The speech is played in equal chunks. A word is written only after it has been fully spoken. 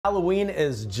Halloween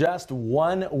is just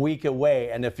 1 week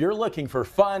away, and if you're looking for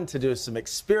fun to do some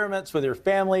experiments with your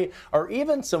family or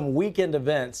even some weekend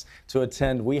events to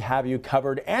attend, we have you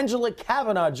covered. Angela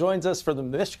Cavanagh joins us for the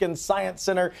Michigan Science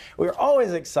Center. We're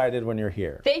always excited when you're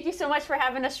here. Thank you so much for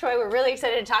having us, Troy. We're really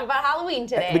excited to talk about Halloween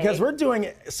today. Because we're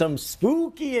doing some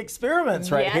spooky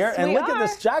experiments right here. And look at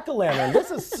this jack-o'-lantern.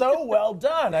 This is so well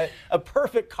done. A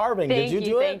perfect carving. Did you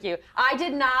do it? Thank you. I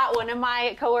did not. One of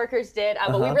my coworkers did,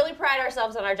 but we really pride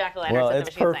ourselves on our jack-o'-lanterns. Well, it's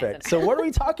perfect. So what are we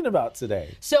talking about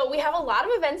today? So we have a lot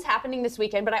of events happening this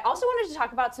weekend, but I also wanted to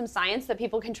talk about some science that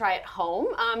people can try at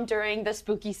home during the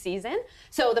spooky season.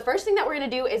 So the first thing that we're going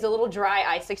to do is a little dry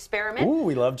ice experiment. Ooh,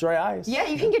 we love dry ice. Yeah,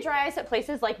 you can get dry ice at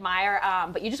places like Meyer,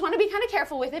 but you just want to be kind of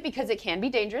careful with it because it can be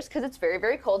dangerous because it's very,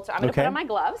 very cold. So I'm going to put on my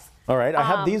gloves. All right, I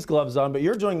have these gloves on, but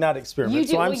you're doing that experiment,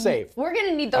 so I'm safe. We're going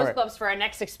to need those gloves for our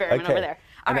next experiment over there.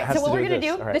 All right, so what we're going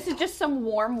to do, this is just some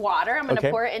warm water. I'm going to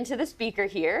pour it into this beaker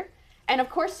here. And of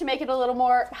course, to make it a little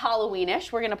more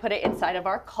Halloweenish, we're going to put it inside of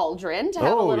our cauldron to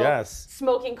have a little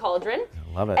smoking cauldron.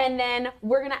 I love it. And then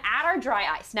we're going to add our dry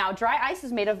ice. Now, dry ice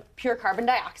is made of pure carbon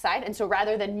dioxide, and so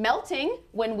rather than melting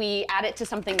when we add it to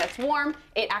something that's warm,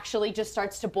 it actually just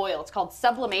starts to boil. It's called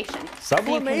sublimation.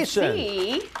 Sublimation. So you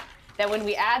can see that when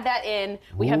we add that in,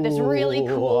 we have this really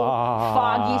cool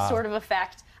foggy sort of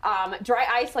effect. Dry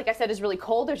ice, like I said, is really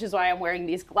cold, which is why I'm wearing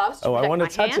these gloves to protect my hands. I want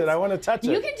to touch it. I want to touch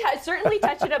it. You can certainly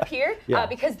touch it up here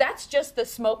because that's just the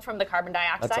smoke from the carbon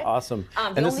dioxide. That's awesome.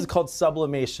 And this is called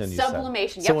sublimation, you said.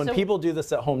 Sublimation, So when people do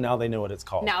this at home, now they know what it's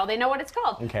called. Now they know what it's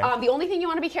called. Okay. The only thing you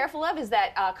want to be careful of is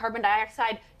that carbon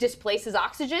dioxide displaces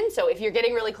oxygen. So if you're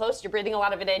getting really close, you're breathing a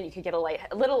lot of it in, you could get a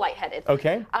little lightheaded.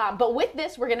 Okay. But with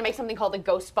this, we're going to make something called a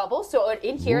ghost bubble. So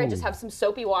in here, I just have some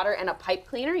soapy water and a pipe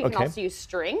cleaner. You can also use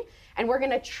string. And we're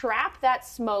going to trap that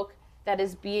smoke that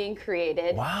is being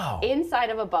created inside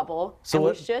of a bubble. So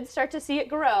and we should start to see it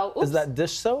grow. Is that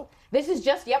dish soap? This is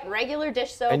just, regular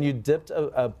dish soap. And you dipped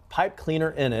a pipe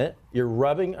cleaner in it. You're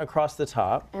rubbing across the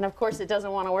top. And of course, it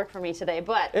doesn't want to work for me today,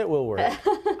 but it will work.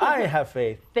 I have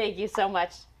faith. Thank you so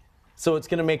much. So it's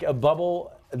going to make a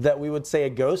bubble that we would say a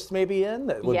ghost maybe in,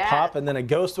 that would pop, and then a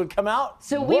ghost would come out?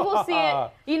 So we will see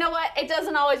it. You know what? It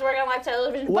doesn't always work on live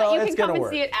television, but you can come and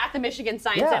see it at the Michigan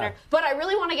Science Center. But I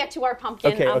really want to get to our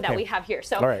pumpkin that we have here.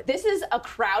 So this is a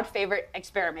crowd favorite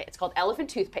experiment. It's called elephant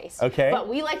toothpaste. But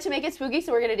we like to make it spooky,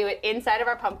 so we're going to do it inside of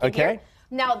our pumpkin here.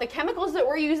 Now, the chemicals that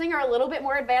we're using are a little bit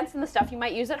more advanced than the stuff you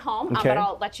might use at home, but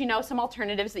I'll let you know some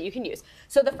alternatives that you can use.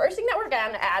 So the first thing that we're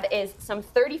going to add is some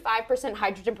 35%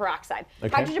 hydrogen peroxide.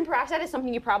 Hydrogen peroxide is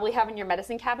something you probably have in your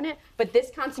medicine cabinet, but this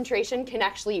concentration can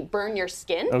actually burn your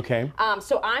skin.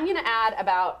 So I'm going to add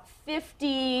about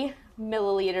 50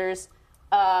 milliliters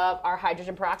of our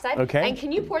hydrogen peroxide. And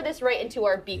can you pour this right into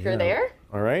our beaker there?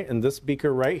 All right, and this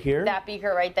beaker right here. That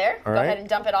beaker right there. Go ahead and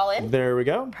dump it all in. There we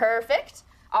go. Perfect.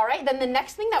 All right, then the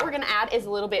next thing that we're going to add is a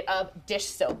little bit of dish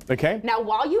soap. Now,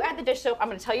 while you add the dish soap, I'm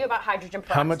going to tell you about hydrogen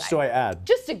peroxide. How much do I add?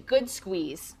 Just a good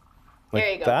squeeze. Like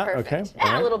there you go. That? Perfect.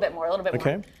 A little bit more, a little bit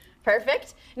more.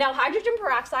 Perfect. Now, hydrogen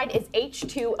peroxide is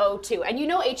H2O2, and you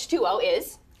know H2O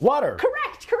is? Water.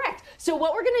 Correct. So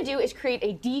what we're going to do is create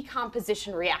a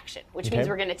decomposition reaction, which means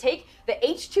we're going to take the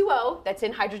H2O that's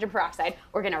in hydrogen peroxide,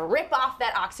 we're going to rip off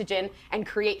that oxygen and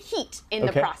create heat in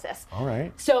the process. All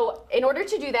right. So in order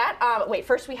to do that,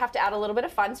 first we have to add a little bit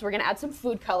of fun, so we're going to add some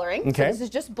food coloring. So this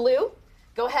is just blue.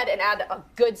 Go ahead and add a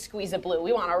good squeeze of blue.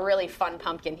 We want a really fun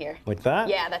pumpkin here. Like that?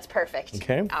 Yeah, that's perfect.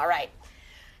 All right.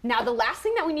 Now the last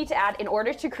thing that we need to add in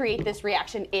order to create this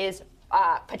reaction is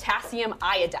potassium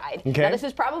iodide. Now this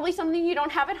is probably something you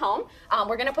don't have at home.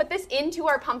 We're going to put this into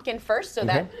our pumpkin first so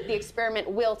that the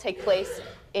experiment will take place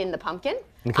in the pumpkin.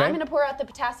 I'm going to pour out the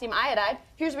potassium iodide.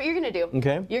 Here's what you're going to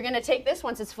do. You're going to take this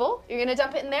once it's full, you're going to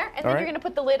dump it in there, and then you're going to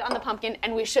put the lid on the pumpkin,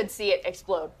 and we should see it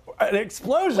explode. An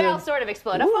explosion? Well, sort of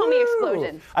explode. A foamy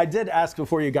explosion. I did ask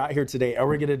before you got here today, are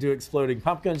we going to do exploding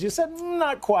pumpkins? You said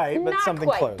not quite, but something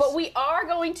close. But we are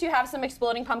going to have some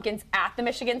exploding pumpkins at the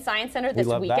Michigan Science Center this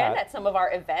weekend at some of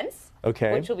our events,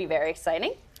 which will be very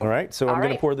exciting. All right, so I'm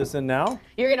going to pour this in now.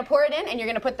 You're going to pour it in, and you're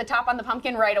going to put the top on the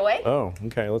pumpkin right away. Oh,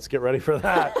 okay. Let's get ready for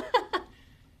that.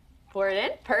 Pour it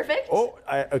in. Perfect. Oh,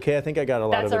 I think I got a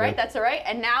lot of it. That's all right.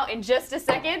 And now, in just a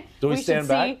second, we should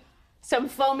see some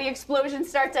foamy explosions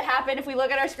start to happen if we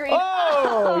look at our screen.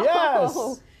 Oh,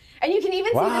 yes. And you can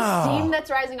even see the steam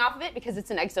that's rising off of it because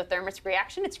it's an exothermic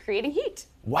reaction. It's creating heat.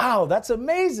 Wow, that's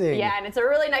amazing. Yeah, and it's a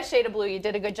really nice shade of blue. You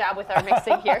did a good job with our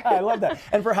mixing here. I love that.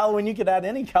 And for Halloween, you could add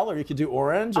any color. You could do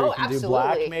orange, or you can do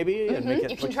black maybe. And make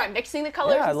it you can try mixing the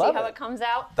colors and see how it comes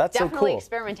out. That's definitely so cool.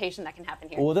 Experimentation that can happen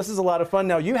here. Well, this is a lot of fun.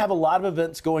 Now, you have a lot of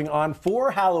events going on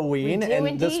for Halloween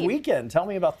and this weekend. Tell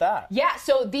me about that. Yeah,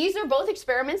 so these are both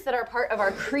experiments that are part of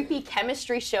our creepy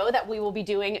chemistry show that we will be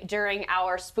doing during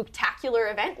our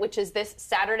Spooktacular event, which is this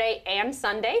Saturday and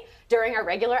Sunday during our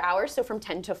regular hours, so from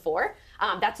 10 to 4.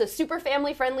 That's a super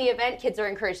family-friendly event. Kids are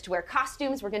encouraged to wear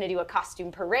costumes. We're going to do a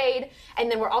costume parade. And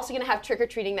then we're also going to have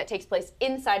trick-or-treating that takes place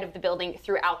inside of the building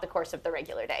throughout the course of the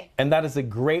regular day. And that is a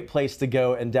great place to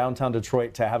go in downtown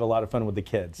Detroit to have a lot of fun with the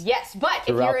kids. Yes, but if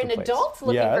you're an adult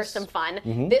looking for some fun,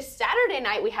 this Saturday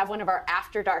night we have one of our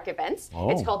After Dark events.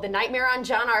 It's called The Nightmare on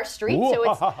John R. Street. So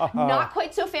it's not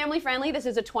quite so family-friendly. This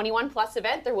is a 21-plus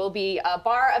event. There will be a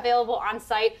bar available on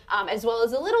site, as well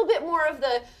as a little bit more of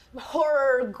the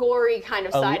horror, gory kind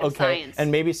of side of science. And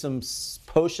maybe some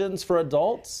potions for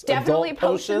adults? Definitely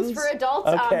potions for adults.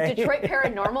 Detroit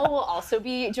Paranormal will also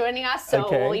be joining us,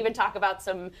 so we'll even talk about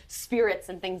some spirits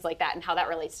and things like that and how that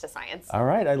relates to science. All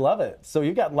right, I love it. So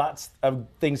you've got lots of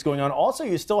things going on. Also,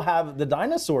 you still have the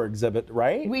dinosaur exhibit,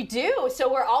 right? We do.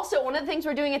 So we're also, one of the things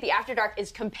we're doing at the After Dark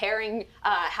is comparing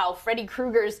how Freddy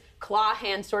Krueger's claw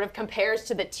hand sort of compares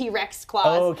to the T-Rex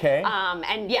claws.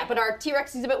 But our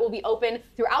T-Rex exhibit will be open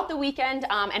throughout the weekend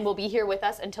and will be here with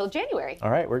us until January. All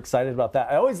right, we're excited about that.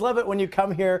 I always love it when you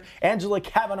come here. Angela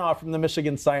Cavanagh from the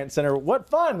Michigan Science Center. What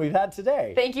fun we've had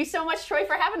today. Thank you so much, Troy,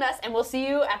 for having us, and we'll see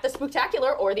you at the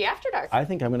Spooktacular or the After Dark. I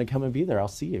think I'm going to come and be there. I'll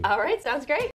see you. All right, sounds great.